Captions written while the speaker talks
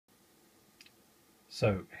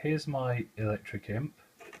So here's my electric imp,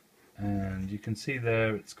 and you can see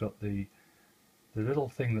there it's got the little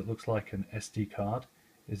thing that looks like an SD card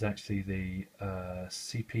is actually the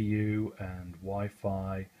CPU and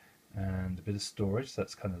Wi-Fi and a bit of storage.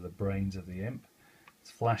 That's kind of the brains of the imp. It's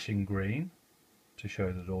flashing green to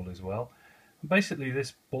show that all is well. And basically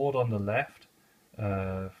this board on the left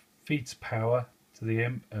feeds power to the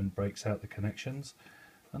imp and breaks out the connections,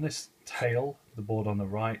 and this tail, the board on the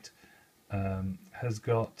right, has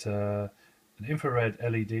got an infrared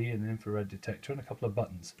LED and an infrared detector and a couple of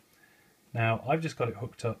buttons. Now I've just got it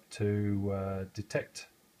hooked up to detect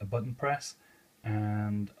a button press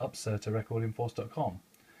and upsert a recordinforce.com.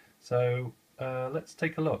 So let's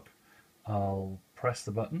take a look. I'll press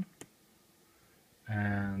the button,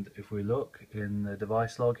 and if we look in the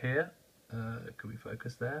device log here, can we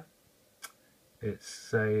focus there? It's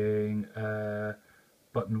saying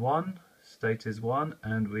button 1, state is 1,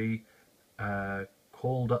 and we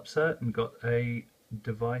called upsert and got a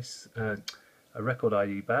device, a record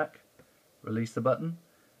ID back. Release the button,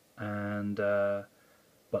 and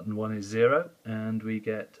button 1 is 0, and we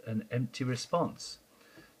get an empty response.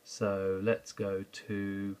 So let's go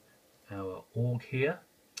to our org here,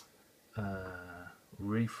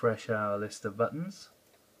 refresh our list of buttons.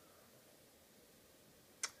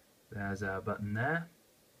 There's our button there,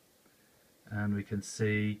 and we can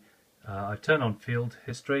see I've turned on field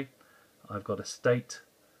history. I've got a state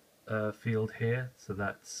field here, so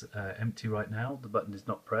that's empty right now. The button is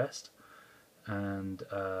not pressed, and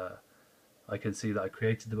I can see that I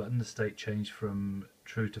created the button. The state changed from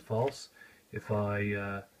true to false. If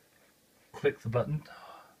I click the button,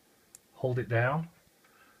 hold it down,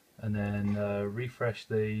 and then refresh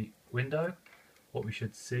the window, what we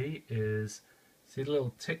should see is, see the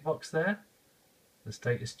little tick box there? The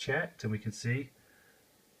state is checked, and we can see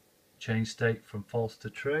change state from false to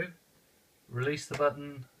true. Release the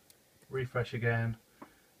button, refresh again,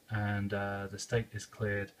 and the state is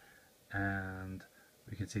cleared, and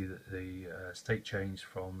we can see that the state changed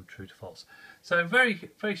from true to false. So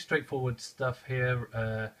very straightforward stuff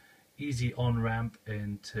here. Easy on-ramp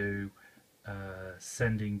into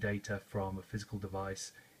sending data from a physical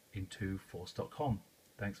device into force.com.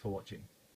 Thanks for watching.